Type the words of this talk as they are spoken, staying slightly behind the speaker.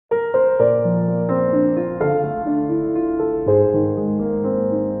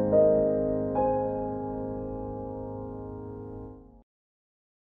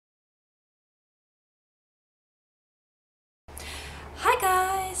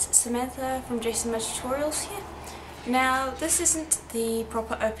Samantha from Jason Tutorials here. Now this isn't the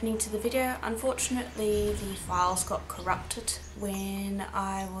proper opening to the video. Unfortunately the files got corrupted when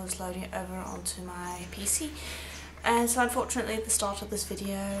I was loading it over onto my PC, and so unfortunately the start of this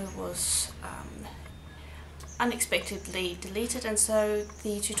video was unexpectedly deleted, and so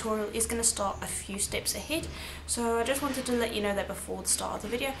the tutorial is going to start a few steps ahead. So I just wanted to let you know that before the start of the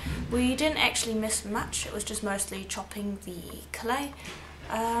video. We didn't actually miss much, it was just mostly chopping the clay.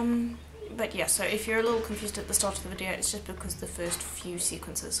 But yeah, so if you're a little confused at the start of the video, it's just because the first few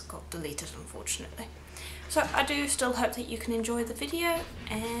sequences got deleted, unfortunately. So I do still hope that you can enjoy the video,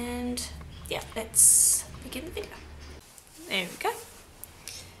 and yeah, let's begin the video. There we go.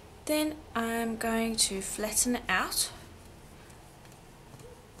 Then I'm going to flatten it out,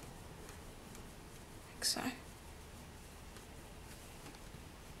 like so,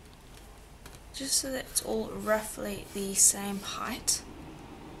 just so that it's all roughly the same height.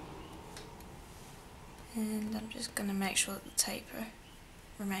 And I'm just going to make sure that the taper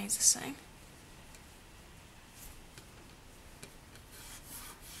remains the same.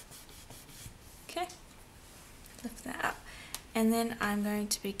 Okay, lift that up, and then I'm going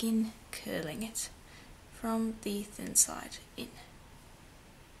to begin curling it from the thin side in.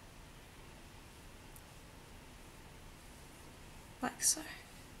 Like so.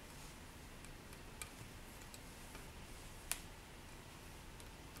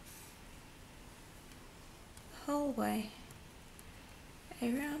 The whole way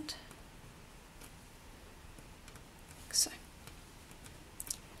around, like so.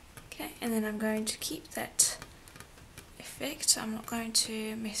 Okay, and then I'm going to keep that effect. I'm not going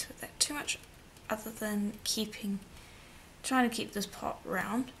to mess with that too much, other than trying to keep this pot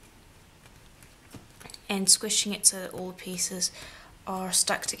round and squishing it so that all the pieces are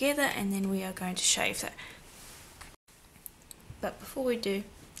stuck together, and then we are going to shave that. But before we do,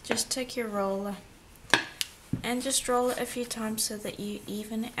 just take your roller and just roll it a few times so that you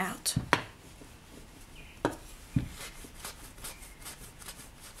even it out.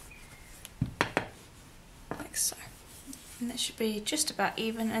 Like so. And that should be just about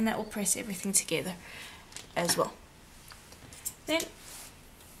even, and that will press everything together as well. Then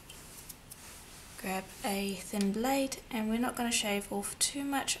grab a thin blade, and we're not going to shave off too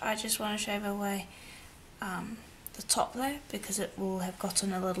much. I just want to shave away the top there, because it will have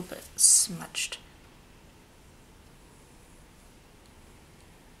gotten a little bit smudged.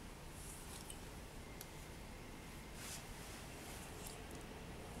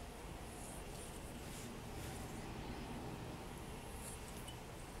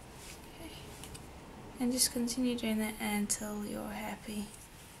 And just continue doing that until you're happy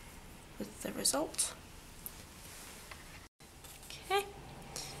with the result. Okay,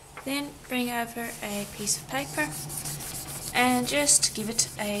 then bring over a piece of paper and just give it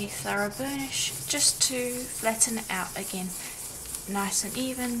a thorough burnish, just to flatten it out again nice and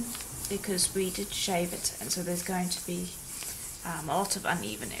even, because we did shave it, and so there's going to be a lot of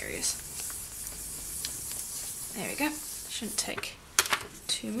uneven areas. There we go, shouldn't take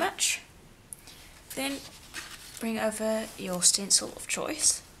too much. Then bring over your stencil of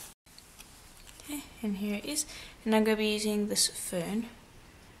choice. Okay, and here it is. And I'm going to be using this fern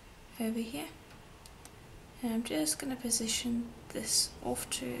over here. And I'm just going to position this off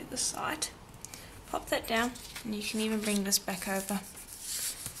to the side. Pop that down, and you can even bring this back over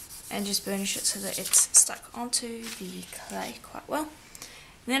and just burnish it so that it's stuck onto the clay quite well.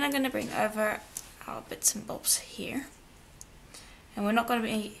 And then I'm going to bring over our bits and bobs here. And we're not going to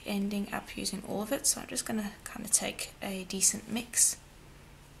be ending up using all of it, so I'm just going to kind of take a decent mix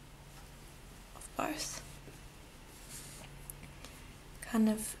of both. Kind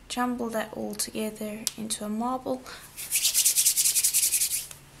of jumble that all together into a marble.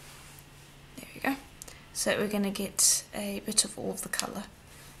 There we go. So we're going to get a bit of all of the colour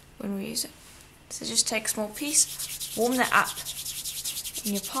when we use it. So just take a small piece, warm that up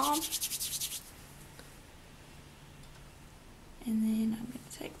in your palm. And then I'm going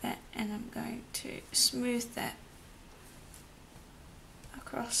to take that and I'm going to smooth that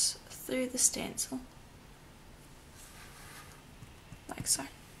across through the stencil, like so.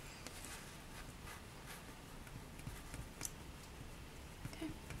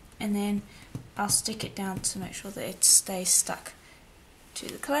 Okay. And then I'll stick it down to make sure that it stays stuck to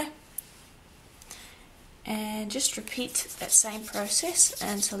the clay. And just repeat that same process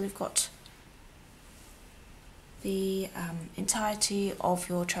until you've got the entirety of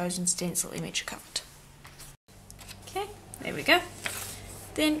your chosen stencil image covered. Okay, there we go.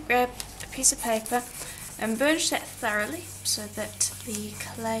 Then grab a piece of paper and burnish that thoroughly so that the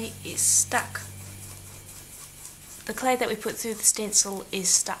clay is stuck the clay that we put through the stencil is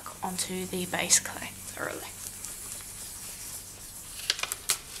stuck onto the base clay thoroughly.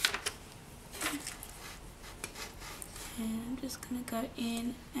 And I'm just going to go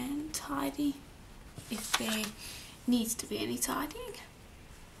in and tidy if there needs to be any tidying.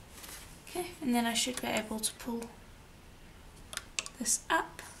 Okay, and then I should be able to pull this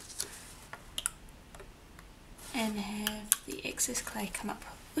up and have the excess clay come up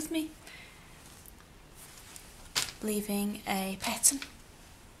with me, leaving a pattern.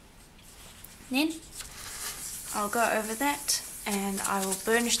 Then I'll go over that and I will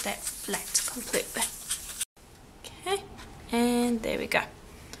burnish that flat completely. Okay, and there we go.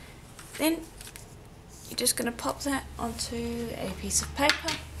 Then you're just going to pop that onto a piece of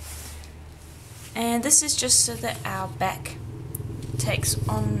paper, and this is just so that our back takes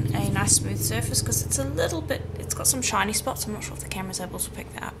on a nice smooth surface, because it's a little bit, it's got some shiny spots. I'm not sure if the camera's able to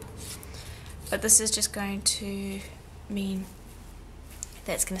pick that up, but this is just going to mean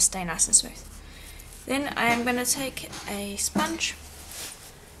that it's going to stay nice and smooth. Then I am going to take a sponge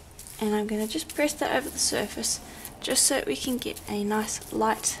and I'm going to just press that over the surface, just so that we can get a nice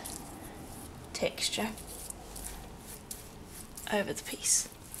light texture over the piece.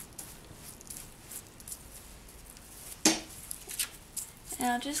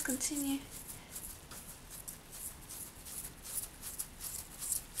 And I'll just continue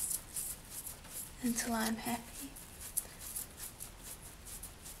until I'm happy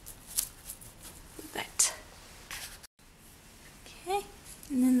with that. Okay,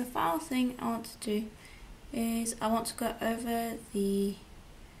 and then the final thing I want to do is I want to go over the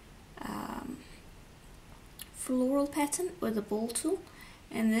floral pattern with a ball tool,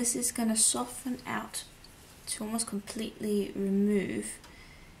 and this is going to soften out to almost completely remove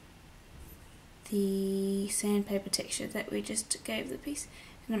the sandpaper texture that we just gave the piece.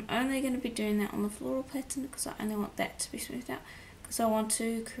 And I'm only going to be doing that on the floral pattern because I only want that to be smoothed out, because I want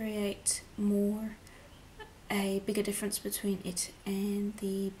to create a bigger difference between it and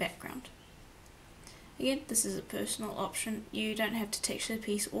the background. Again, this is a personal option. You don't have to texture the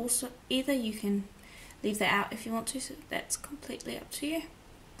piece also either. You can leave that out if you want to, so that's completely up to you.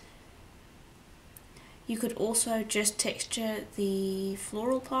 You could also just texture the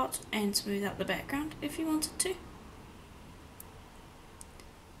floral part and smooth out the background if you wanted to.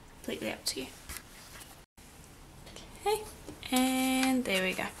 Completely up to you. Okay, and there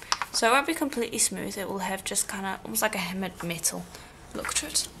we go. So it won't be completely smooth, it will have just kind of almost like a hammered metal look to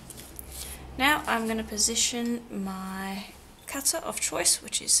it. Now I'm going to position my cutter of choice,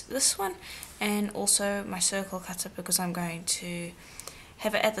 which is this one, and also my circle cutter, because I'm going to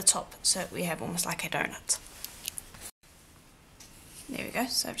have it at the top so we have almost like a donut. There we go,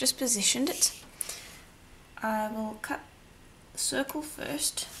 so I've just positioned it. I will cut the circle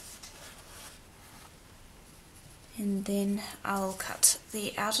first, and then I'll cut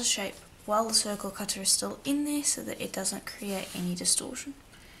the outer shape while the circle cutter is still in there so that it doesn't create any distortion.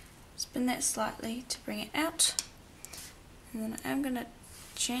 Spin that slightly to bring it out, and then I'm going to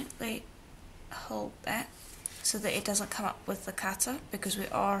gently hold that so that it doesn't come up with the cutter, because we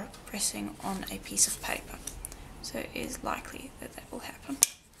are pressing on a piece of paper, so it is likely that that will happen.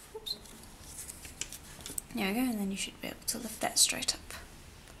 Oops. There we go, and then you should be able to lift that straight up.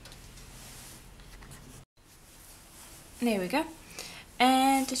 There we go,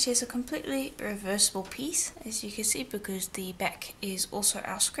 and it is a completely reversible piece, as you can see, because the back is also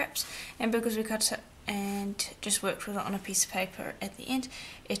our scraps, and because we cut it and just worked with it on a piece of paper at the end,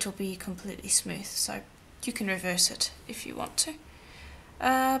 it will be completely smooth, so you can reverse it if you want to.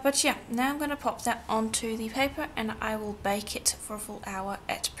 But yeah, now I'm going to pop that onto the paper and I will bake it for a full hour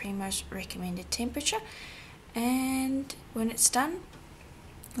at Primo's recommended temperature, and when it's done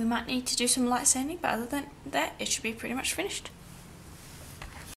we might need to do some light sanding, but other than that it should be pretty much finished.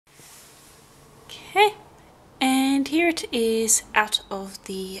 Okay, and here it is out of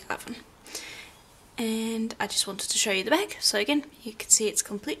the oven, and I just wanted to show you the back. So again, you can see it's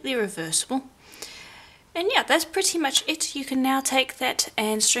completely reversible. And yeah, that's pretty much it. You can now take that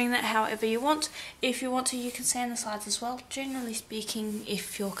and string that however you want. If you want to, you can sand the sides as well. Generally speaking,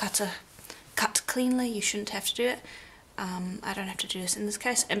 if your cutter cut cleanly, you shouldn't have to do it. I don't have to do this in this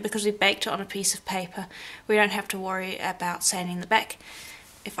case, and because we baked it on a piece of paper, we don't have to worry about sanding the back.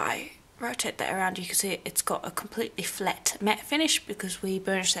 If I rotate that around, you can see it's got a completely flat matte finish because we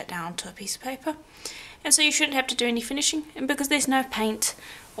burnished that down to a piece of paper. And so you shouldn't have to do any finishing, and because there's no paint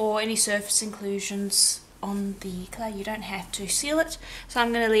or any surface inclusions on the clay, you don't have to seal it. So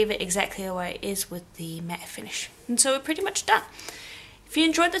I'm going to leave it exactly the way it is with the matte finish, and so we're pretty much done. If you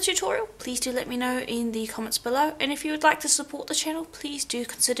enjoyed the tutorial, please do let me know in the comments below, and if you would like to support the channel, please do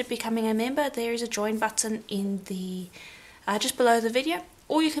consider becoming a member. There is a join button in the just below the video,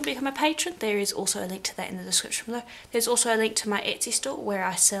 or you can become a patron. There is also a link to that in the description below. There's also a link to my Etsy store where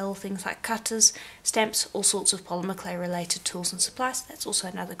I sell things like cutters, stamps, all sorts of polymer clay related tools and supplies. That's also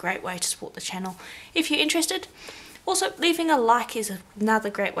another great way to support the channel if you're interested. Also, leaving a like is another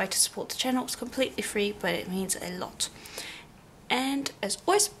great way to support the channel. It's completely free, but it means a lot. And as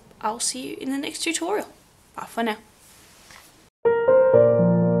always, I'll see you in the next tutorial. Bye for now.